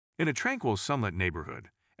In a tranquil sunlit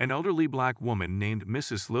neighborhood, an elderly black woman named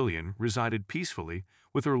Mrs. Lillian resided peacefully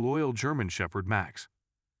with her loyal German shepherd Max.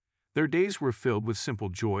 Their days were filled with simple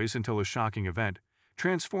joys until a shocking event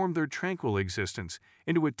transformed their tranquil existence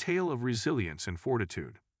into a tale of resilience and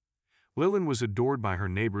fortitude. Lillian was adored by her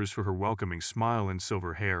neighbors for her welcoming smile and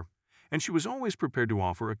silver hair, and she was always prepared to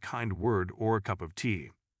offer a kind word or a cup of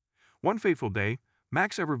tea. One fateful day,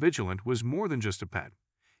 Max, ever vigilant, was more than just a pet.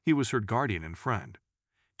 He was her guardian and friend.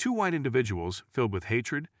 Two white individuals, filled with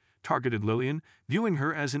hatred, targeted Lillian, viewing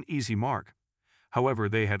her as an easy mark. However,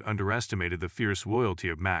 they had underestimated the fierce loyalty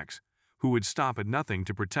of Max, who would stop at nothing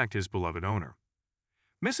to protect his beloved owner.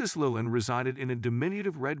 Mrs. Lillian resided in a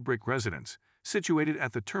diminutive red brick residence situated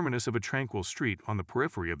at the terminus of a tranquil street on the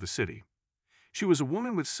periphery of the city. She was a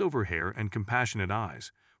woman with silver hair and compassionate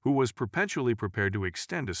eyes, who was perpetually prepared to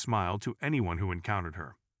extend a smile to anyone who encountered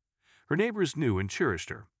her. Her neighbors knew and cherished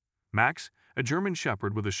her. Max, a German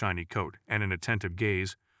shepherd with a shiny coat and an attentive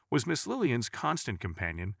gaze, was Miss Lillian's constant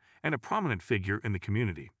companion and a prominent figure in the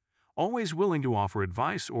community, always willing to offer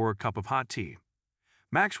advice or a cup of hot tea.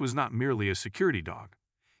 Max was not merely a security dog.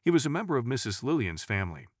 He was a member of Mrs. Lillian's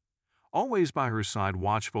family. Always by her side,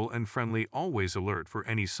 watchful and friendly, always alert for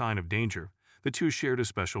any sign of danger, the two shared a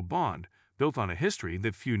special bond, built on a history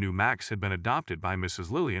that few knew. Max had been adopted by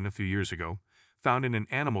Mrs. Lillian a few years ago. Found in an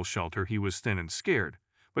animal shelter, he was thin and scared,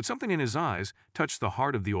 but something in his eyes touched the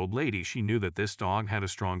heart of the old lady. She knew that this dog had a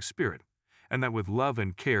strong spirit, and that with love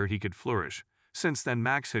and care he could flourish. Since then,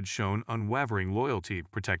 Max had shown unwavering loyalty,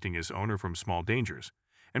 protecting his owner from small dangers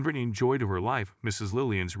and bringing joy to her life. Mrs.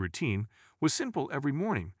 Lillian's routine was simple. Every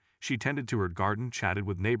morning, she tended to her garden, chatted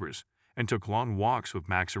with neighbors, and took long walks with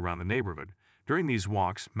Max around the neighborhood. During these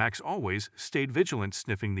walks, Max always stayed vigilant,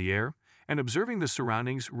 sniffing the air and observing the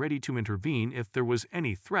surroundings, ready to intervene if there was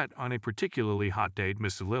any threat. On a particularly hot day,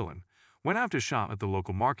 Mrs. Lillian went out to shop at the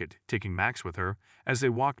local market, taking Max with her. As they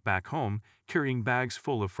walked back home, carrying bags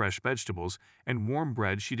full of fresh vegetables and warm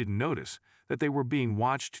bread, she didn't notice that they were being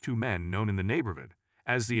watched. Two men known in the neighborhood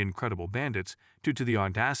as the Incredible Bandits, due to the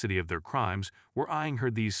audacity of their crimes, were eyeing her.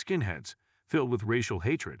 These skinheads, filled with racial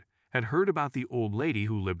hatred, had heard about the old lady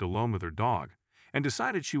who lived alone with her dog and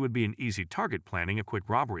decided she would be an easy target. Planning a quick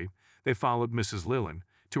robbery, they followed Mrs. Lillian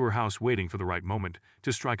to her house, waiting for the right moment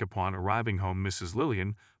to strike. Upon arriving home, Mrs.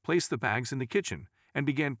 Lillian placed the bags in the kitchen and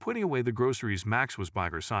began putting away the groceries. Max was by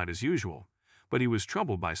her side as usual, but he was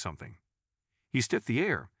troubled by something. He sniffed the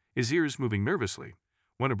air, his ears moving nervously,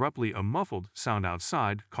 when abruptly a muffled sound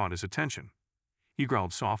outside caught his attention. He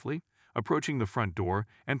growled softly, approaching the front door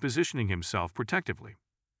and positioning himself protectively.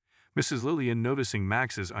 Mrs. Lillian, noticing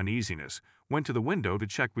Max's uneasiness, went to the window to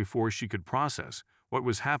check. Before she could process what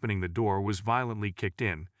was happening, the door was violently kicked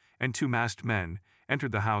in, and two masked men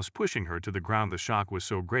entered the house, pushing her to the ground. The shock was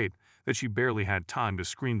so great that she barely had time to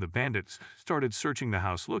scream. The bandits started searching the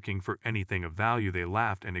house, looking for anything of value. They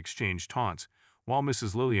laughed and exchanged taunts, while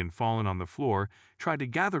Mrs. Lillian, fallen on the floor, tried to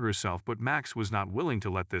gather herself, but Max was not willing to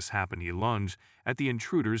let this happen. He lunged at the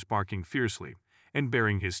intruders, barking fiercely and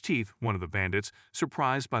baring his teeth. One of the bandits,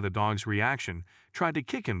 surprised by the dog's reaction, tried to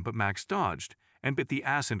kick him, but Max dodged and bit the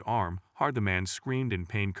assailant arm hard. The man screamed in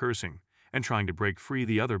pain, cursing and trying to break free.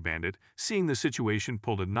 The other bandit, seeing the situation,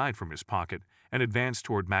 pulled a knife from his pocket and advanced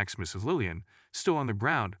toward Max. Mrs. Lillian, still on the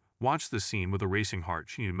ground, watched the scene with a racing heart.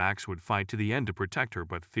 She knew Max would fight to the end to protect her,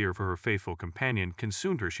 but fear for her faithful companion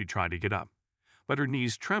consumed her. She tried to get up, but her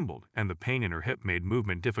knees trembled and the pain in her hip made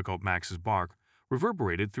movement difficult. Max's bark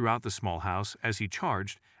reverberated throughout the small house as he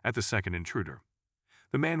charged at the second intruder.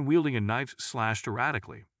 The man wielding a knife slashed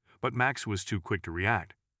erratically, but Max was too quick to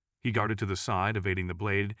react. He darted to the side, evading the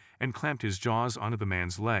blade, and clamped his jaws onto the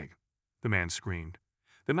man's leg. The man screamed.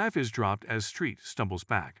 The knife is dropped as Street stumbles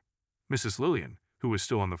back. Mrs. Lillian, who was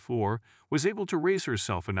still on the floor, was able to raise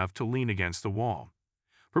herself enough to lean against the wall.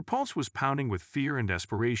 Her pulse was pounding with fear and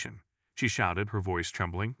desperation. She shouted, her voice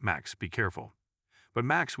trembling, "Max, be careful." But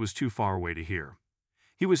Max was too far away to hear.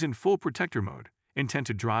 He was in full protector mode, intent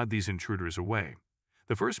to drive these intruders away.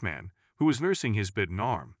 The first man, who was nursing his bitten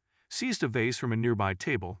arm, seized a vase from a nearby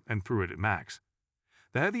table and threw it at Max.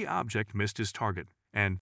 The heavy object missed his target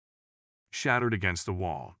and shattered against the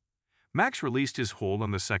wall. Max released his hold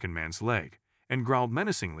on the second man's leg and growled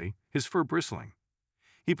menacingly, his fur bristling.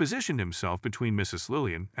 He positioned himself between Mrs.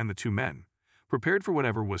 Lillian and the two men, prepared for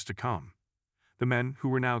whatever was to come. The men, who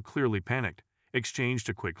were now clearly panicked, exchanged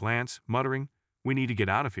a quick glance, muttering, "We need to get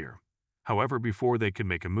out of here." However, before they could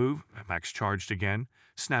make a move, Max charged again,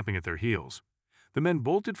 snapping at their heels. The men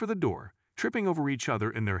bolted for the door, tripping over each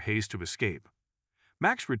other in their haste to escape.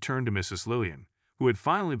 Max returned to Mrs. Lillian, who had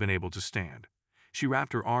finally been able to stand. She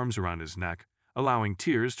wrapped her arms around his neck, allowing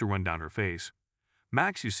tears to run down her face.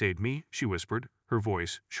 "Max, you saved me," she whispered, her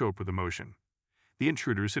voice choked with emotion. The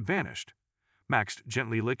intruders had vanished. Max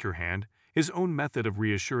gently licked her hand, his own method of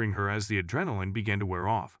reassuring her as the adrenaline began to wear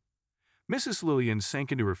off. Mrs. Lillian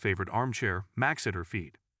sank into her favorite armchair, Max at her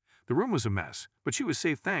feet. The room was a mess, but she was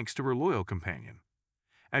safe thanks to her loyal companion.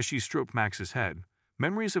 As she stroked Max's head,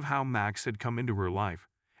 memories of how Max had come into her life,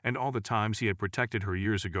 and all the times he had protected her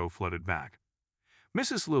years ago flooded back.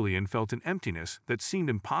 Mrs. Lillian felt an emptiness that seemed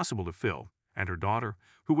impossible to fill, and her daughter,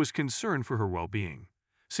 who was concerned for her well-being,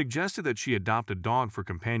 suggested that she adopt a dog for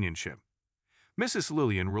companionship. Mrs.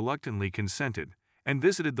 Lillian reluctantly consented and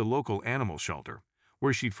visited the local animal shelter,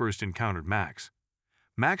 where she'd first encountered Max.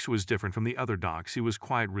 Max was different from the other dogs. He was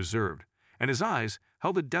quiet, reserved, and his eyes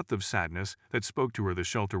held a depth of sadness that spoke to her. The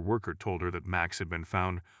shelter worker told her that Max had been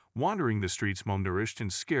found wandering the streets malnourished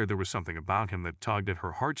and scared. There was something about him that tugged at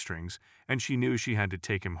her heartstrings, and she knew she had to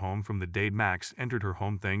take him home. From the day Max entered her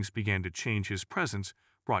home, things began to change. His presence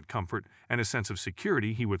brought comfort and a sense of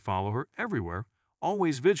security. He would follow her everywhere,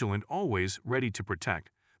 always vigilant, always ready to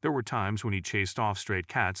protect. There were times when he chased off stray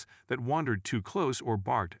cats that wandered too close or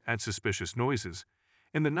barked at suspicious noises.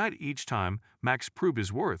 In the night, each time, Max proved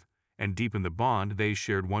his worth and deepened the bond they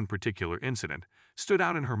shared. One particular incident stood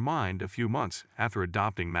out in her mind. A few months after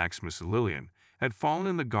adopting Max, Mrs. Lillian had fallen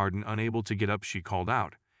in the garden, unable to get up. She called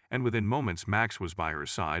out, and within moments Max was by her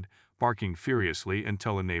side, barking furiously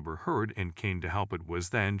until a neighbor heard and came to help. It was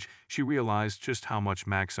then she realized just how much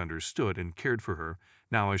Max understood and cared for her.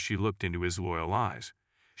 Now, as she looked into his loyal eyes,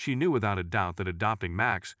 she knew without a doubt that adopting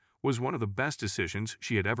Max was one of the best decisions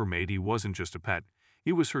she had ever made. He wasn't just a pet,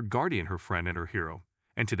 he was her guardian, her friend, and her hero.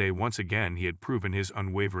 And today, once again, he had proven his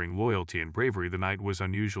unwavering loyalty and bravery. The night was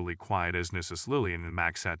unusually quiet as Mrs. Lillian and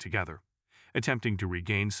Max sat together, attempting to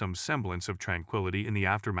regain some semblance of tranquility in the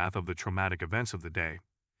aftermath of the traumatic events of the day.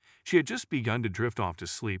 She had just begun to drift off to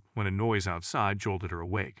sleep when a noise outside jolted her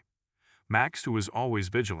awake. Max, who was always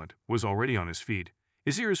vigilant, was already on his feet,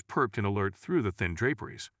 his ears perked and alert through the thin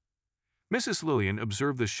draperies. Mrs. Lillian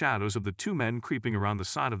observed the shadows of the two men creeping around the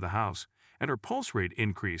side of the house, and her pulse rate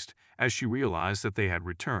increased as she realized that they had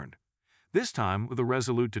returned, this time with a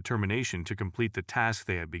resolute determination to complete the task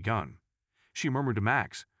they had begun. She murmured to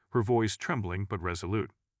Max, her voice trembling but resolute.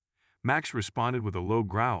 Max responded with a low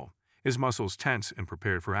growl, his muscles tense and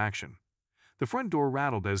prepared for action. The front door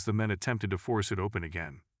rattled as the men attempted to force it open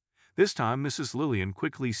again. This time, Mrs. Lillian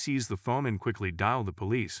quickly seized the phone and quickly dialed the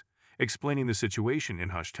police, explaining the situation in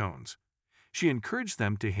hushed tones. She encouraged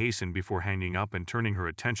them to hasten before hanging up and turning her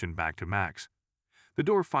attention back to Max. The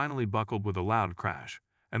door finally buckled with a loud crash,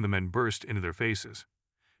 and the men burst into their faces.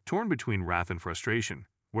 Torn between wrath and frustration,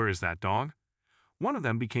 "Where is that dog?" One of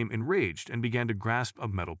them became enraged and began to grasp a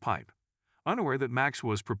metal pipe, unaware that Max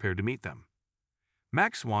was prepared to meet them.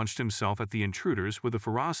 Max launched himself at the intruders with a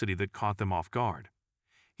ferocity that caught them off guard.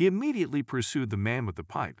 He immediately pursued the man with the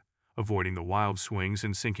pipe, avoiding the wild swings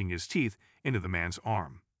and sinking his teeth into the man's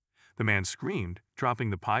arm. The man screamed, dropping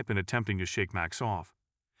the pipe and attempting to shake Max off.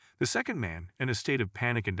 The second man, in a state of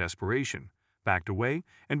panic and desperation, backed away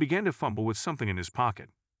and began to fumble with something in his pocket.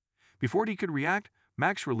 Before he could react,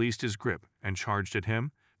 Max released his grip and charged at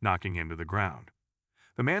him, knocking him to the ground.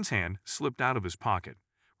 The man's hand slipped out of his pocket,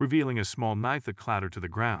 revealing a small knife that clattered to the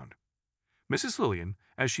ground. Mrs. Lillian,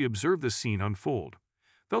 as she observed the scene unfold,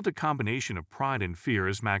 felt a combination of pride and fear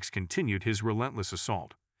as Max continued his relentless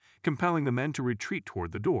assault, compelling the men to retreat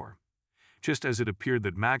toward the door. Just as it appeared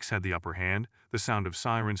that Max had the upper hand, the sound of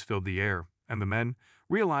sirens filled the air, and the men,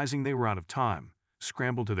 realizing they were out of time,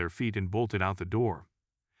 scrambled to their feet and bolted out the door.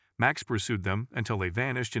 Max pursued them until they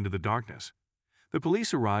vanished into the darkness. The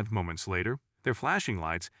police arrived moments later, their flashing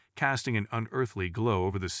lights casting an unearthly glow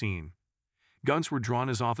over the scene. Guns were drawn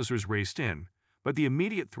as officers raced in, but the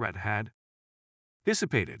immediate threat had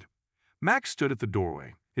dissipated. Max stood at the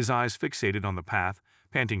doorway, his eyes fixated on the path,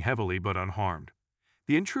 panting heavily but unharmed.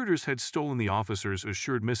 The intruders had stolen. The officers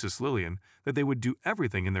assured Mrs. Lillian that they would do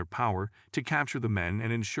everything in their power to capture the men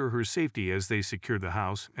and ensure her safety as they secured the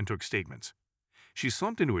house and took statements. She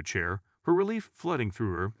slumped into a chair, her relief flooding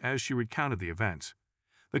through her as she recounted the events.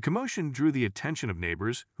 The commotion drew the attention of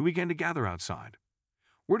neighbors who began to gather outside.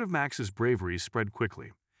 Word of Max's bravery spread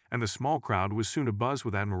quickly, and the small crowd was soon abuzz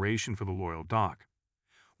with admiration for the loyal dog.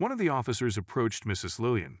 One of the officers approached Mrs.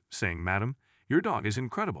 Lillian, saying, "Madam, your dog is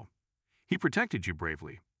incredible. He protected you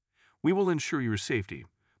bravely. We will ensure your safety,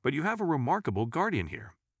 but you have a remarkable guardian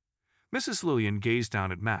here." Mrs. Lillian gazed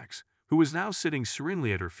down at Max, who was now sitting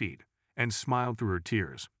serenely at her feet, and smiled through her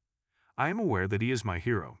tears. "I am aware that he is my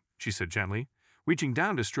hero," she said gently, reaching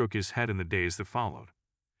down to stroke his head. In the days that followed,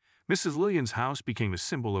 Mrs. Lillian's house became a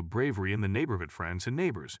symbol of bravery in the neighborhood. Friends and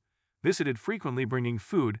neighbors visited frequently bringing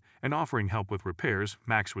food and offering help with repairs.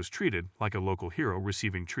 Max was treated like a local hero,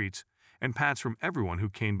 receiving treats and pats from everyone who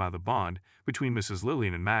came by. The bond between Mrs.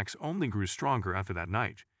 Lillian and Max only grew stronger after that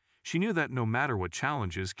night. She knew that no matter what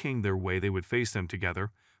challenges came their way, they would face them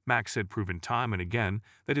together. Max had proven time and again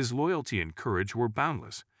that his loyalty and courage were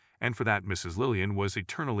boundless, and for that Mrs. Lillian was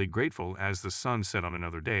eternally grateful. As the sun set on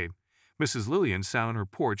another day, Mrs. Lillian sat on her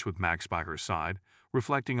porch with Max by her side,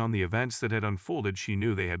 reflecting on the events that had unfolded. She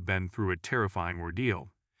knew they had been through a terrifying ordeal,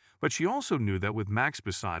 but she also knew that with Max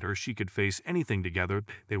beside her, she could face anything. Together,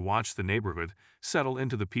 they watched the neighborhood settle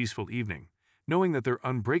into the peaceful evening, knowing that their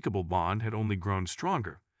unbreakable bond had only grown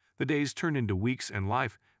stronger. The days turned into weeks, and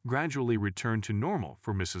life gradually returned to normal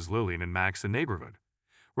for Mrs. Lillian and Max. The neighborhood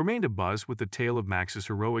remained abuzz with the tale of Max's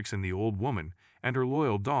heroics, and the old woman and her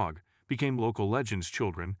loyal dog became local legends.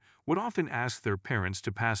 Children would often ask their parents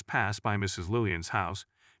to pass by Mrs. Lillian's house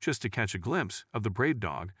just to catch a glimpse of the brave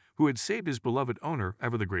dog who had saved his beloved owner.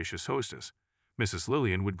 Ever the gracious hostess, Mrs.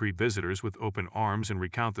 Lillian would greet visitors with open arms and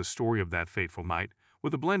recount the story of that fateful night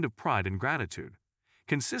with a blend of pride and gratitude.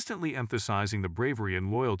 Consistently emphasizing the bravery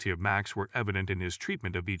and loyalty of Max were evident in his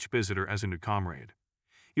treatment of each visitor as a new comrade.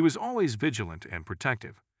 He was always vigilant and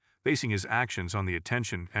protective, basing his actions on the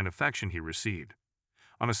attention and affection he received.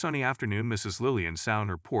 On a sunny afternoon, Mrs. Lillian sat on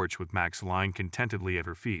her porch with Max lying contentedly at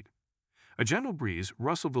her feet. A gentle breeze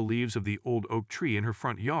rustled the leaves of the old oak tree in her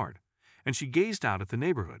front yard, and she gazed out at the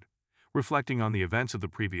neighborhood, reflecting on the events of the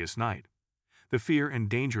previous night. The fear and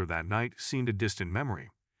danger of that night seemed a distant memory,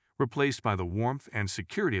 replaced by the warmth and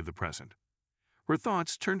security of the present. Her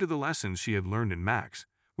thoughts turned to the lessons she had learned in Max,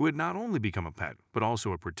 who had not only become a pet, but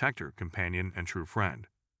also a protector, companion, and true friend.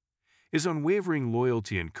 His unwavering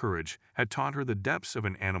loyalty and courage had taught her the depths of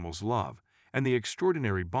an animal's love and the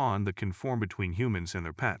extraordinary bond that can form between humans and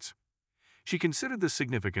their pets. She considered the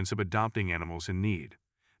significance of adopting animals in need,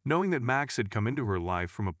 knowing that Max had come into her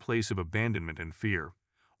life from a place of abandonment and fear,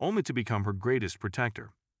 only to become her greatest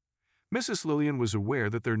protector. Mrs. Lillian was aware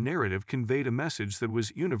that their narrative conveyed a message that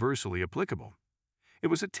was universally applicable. It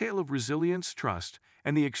was a tale of resilience, trust,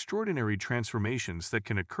 and the extraordinary transformations that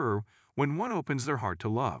can occur when one opens their heart to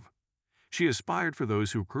love. She aspired for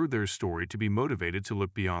those who heard their story to be motivated to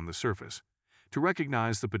look beyond the surface, to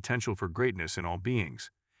recognize the potential for greatness in all beings,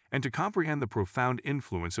 and to comprehend the profound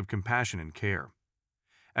influence of compassion and care.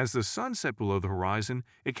 As the sun set below the horizon,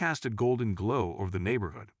 it cast a golden glow over the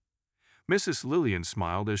neighborhood. Mrs. Lillian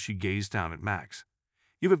smiled as she gazed down at Max.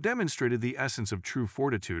 "You have demonstrated the essence of true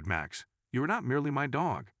fortitude, Max. You are not merely my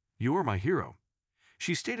dog, you are my hero."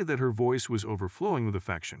 She stated that her voice was overflowing with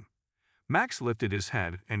affection. Max lifted his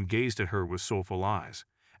head and gazed at her with soulful eyes,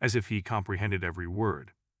 as if he comprehended every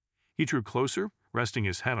word. He drew closer, resting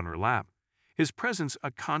his head on her lap, his presence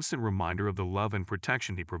a constant reminder of the love and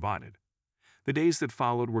protection he provided. The days that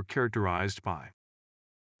followed were characterized by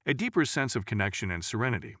a deeper sense of connection and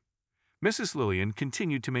serenity. Mrs. Lillian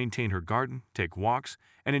continued to maintain her garden, take walks,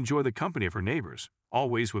 and enjoy the company of her neighbors,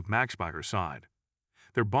 always with Max by her side.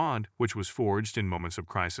 Their bond, which was forged in moments of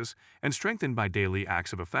crisis and strengthened by daily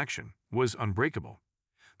acts of affection, was unbreakable.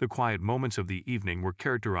 The quiet moments of the evening were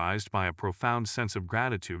characterized by a profound sense of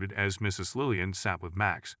gratitude as Mrs. Lillian sat with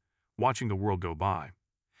Max, watching the world go by.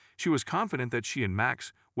 She was confident that she and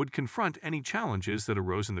Max would confront any challenges that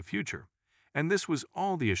arose in the future, and this was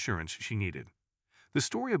all the assurance she needed. The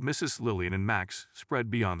story of Mrs. Lillian and Max spread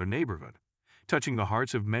beyond their neighborhood, touching the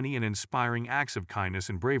hearts of many and inspiring acts of kindness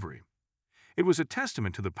and bravery. It was a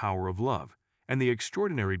testament to the power of love and the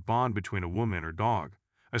extraordinary bond between a woman and her dog,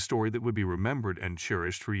 a story that would be remembered and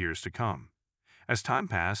cherished for years to come. As time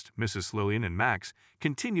passed, Mrs. Lillian and Max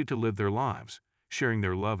continued to live their lives, sharing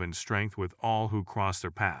their love and strength with all who crossed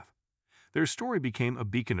their path. Their story became a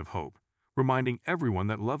beacon of hope, reminding everyone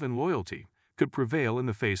that love and loyalty could prevail in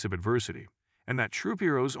the face of adversity, and that true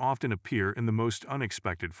heroes often appear in the most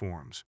unexpected forms.